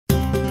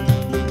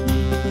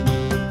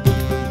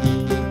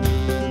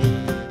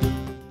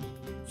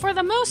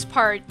most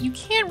part, you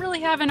can't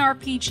really have an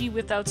RPG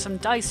without some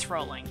dice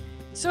rolling,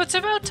 so it's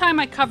about time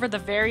I cover the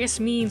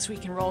various means we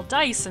can roll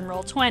dice in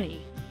Roll20.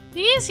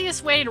 The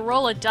easiest way to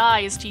roll a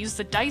die is to use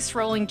the Dice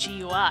Rolling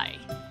Gui.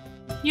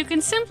 You can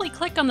simply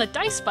click on the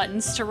dice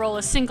buttons to roll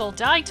a single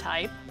die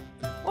type,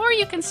 or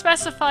you can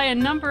specify a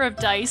number of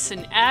dice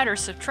and add or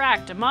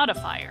subtract a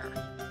modifier.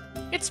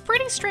 It's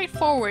pretty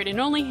straightforward and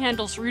only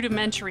handles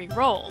rudimentary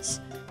rolls,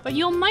 but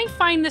you might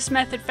find this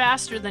method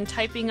faster than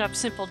typing up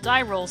simple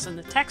die rolls in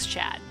the text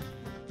chat.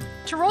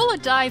 To roll a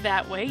die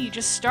that way, you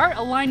just start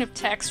a line of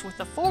text with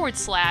a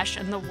 /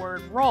 and the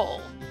word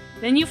roll.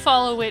 Then you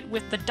follow it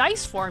with the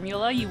dice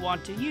formula you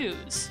want to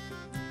use.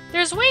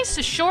 There's ways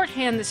to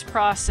shorthand this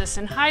process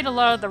and hide a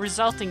lot of the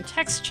resulting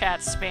text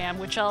chat spam,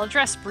 which I'll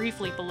address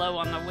briefly below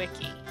on the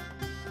wiki.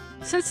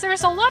 Since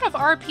there's a lot of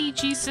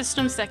RPG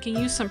systems that can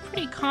use some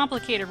pretty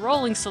complicated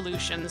rolling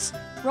solutions,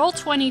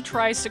 Roll20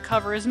 tries to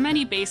cover as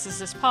many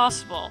bases as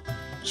possible.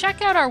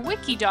 Check out our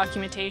wiki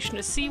documentation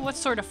to see what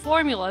sort of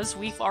formulas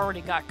we've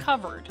already got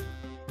covered.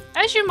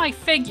 As you might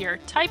figure,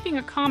 typing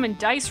a common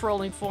dice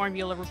rolling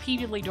formula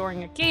repeatedly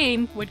during a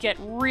game would get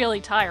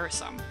really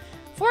tiresome.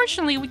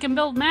 Fortunately, we can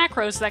build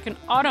macros that can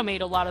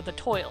automate a lot of the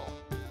toil.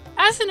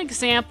 As an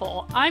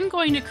example, I'm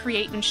going to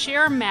create and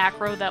share a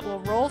macro that will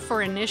roll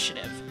for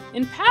initiative.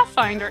 In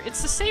Pathfinder,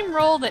 it's the same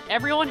roll that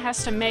everyone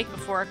has to make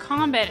before a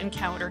combat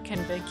encounter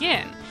can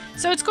begin,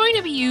 so it's going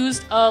to be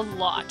used a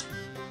lot.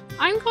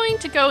 I'm going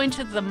to go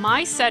into the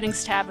My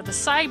Settings tab of the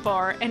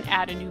sidebar and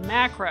add a new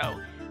macro.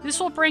 This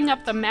will bring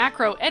up the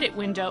macro edit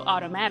window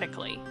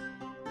automatically.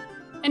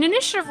 An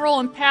initiative roll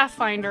in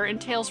Pathfinder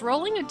entails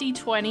rolling a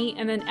d20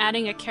 and then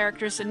adding a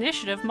character's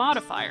initiative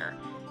modifier.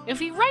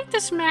 If we write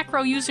this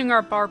macro using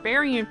our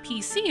barbarian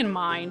PC in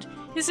mind,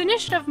 his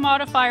initiative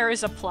modifier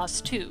is a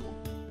 +2.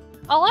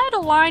 I'll add a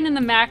line in the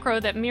macro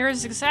that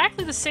mirrors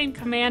exactly the same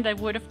command I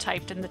would have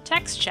typed in the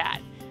text chat.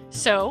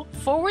 So,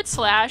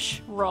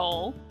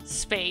 /roll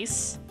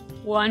space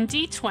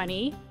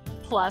 1d20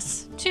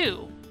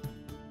 +2.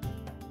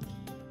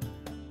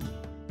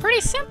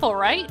 Pretty simple,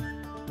 right?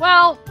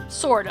 Well,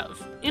 sort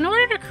of. In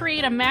order to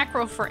create a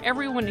macro for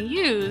everyone to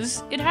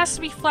use, it has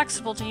to be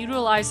flexible to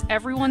utilize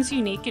everyone's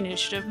unique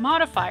initiative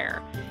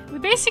modifier. We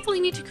basically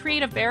need to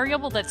create a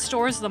variable that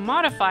stores the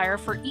modifier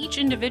for each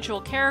individual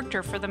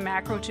character for the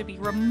macro to be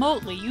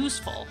remotely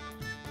useful.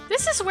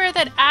 This is where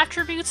that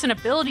Attributes and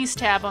Abilities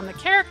tab on the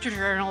character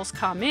journals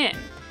come in.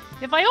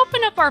 If I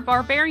open up our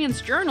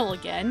Barbarian's journal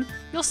again,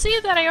 you'll see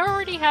that I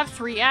already have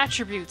 3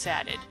 attributes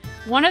added,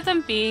 one of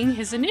them being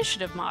his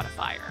initiative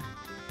modifier.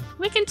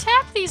 We can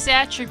tap these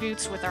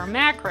attributes with our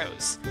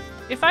macros.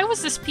 If I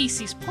was this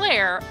PC's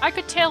player, I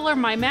could tailor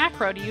my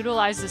macro to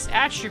utilize this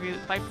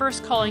attribute by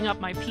first calling up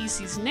my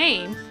PC's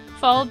name,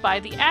 followed by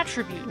the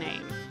attribute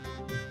name.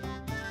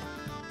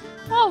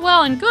 All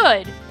well and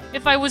good,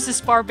 if I was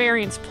this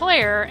Barbarian's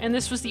player and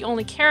this was the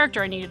only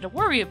character I needed to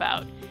worry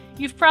about.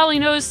 You've probably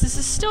noticed this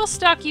is still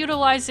stuck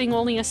utilizing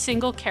only a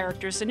single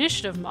character's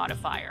initiative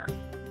modifier.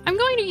 I'm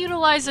going to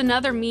utilize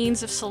another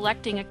means of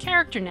selecting a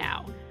character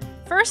now.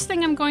 First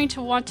thing I'm going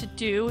to want to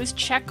do is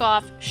check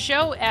off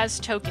Show as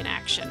Token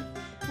action.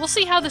 We'll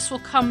see how this will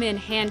come in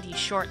handy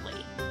shortly.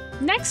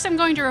 Next, I'm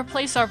going to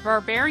replace our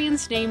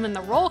Barbarian's name in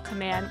the roll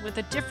command with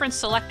a different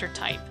selector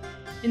type.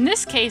 In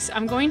this case,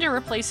 I'm going to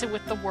replace it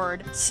with the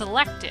word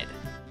selected.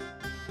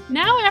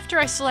 Now after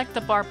I select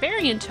the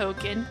Barbarian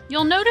token,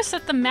 you'll notice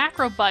that the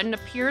macro button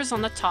appears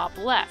on the top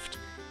left.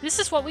 This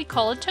is what we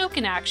call a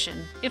token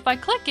action. If I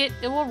click it,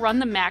 it will run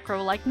the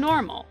macro like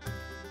normal.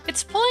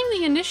 It's pulling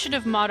the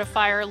initiative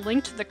modifier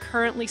linked to the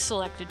currently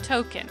selected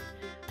token.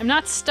 I'm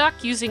not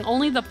stuck using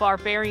only the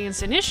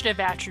Barbarian's initiative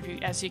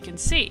attribute, as you can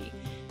see.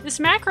 This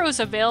macro is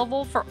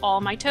available for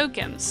all my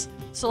tokens.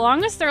 So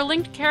long as their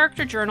linked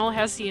character journal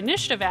has the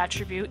initiative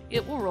attribute,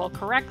 it will roll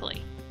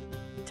correctly.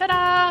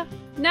 Ta-da!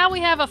 Now we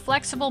have a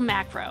flexible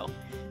macro.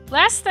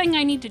 Last thing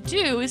I need to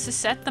do is to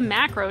set the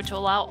macro to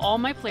allow all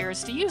my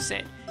players to use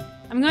it.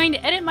 I'm going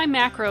to edit my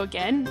macro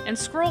again and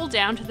scroll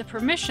down to the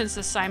Permissions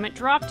assignment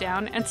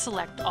dropdown and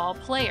select all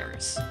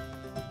players.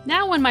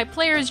 Now when my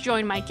players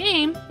join my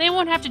game, they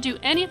won't have to do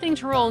anything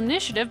to roll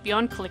initiative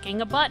beyond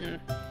clicking a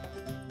button.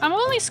 I'm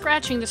only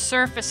scratching the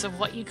surface of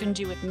what you can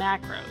do with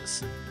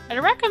macros. I'd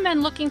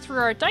recommend looking through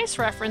our Dice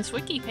Reference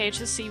wiki page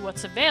to see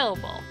what's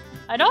available.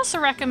 I'd also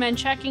recommend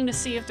checking to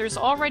see if there's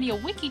already a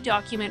wiki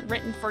document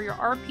written for your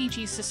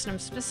RPG system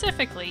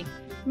specifically.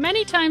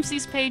 Many times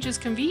these pages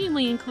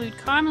conveniently include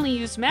commonly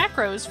used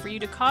macros for you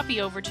to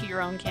copy over to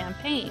your own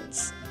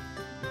campaigns.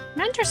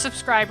 Mentor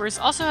subscribers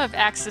also have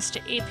access to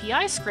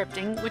API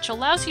scripting, which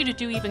allows you to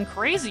do even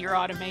crazier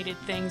automated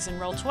things in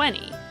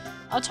Roll20.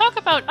 I'll talk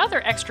about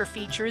other extra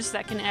features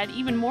that can add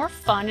even more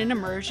fun and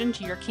immersion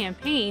to your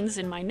campaigns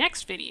in my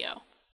next video.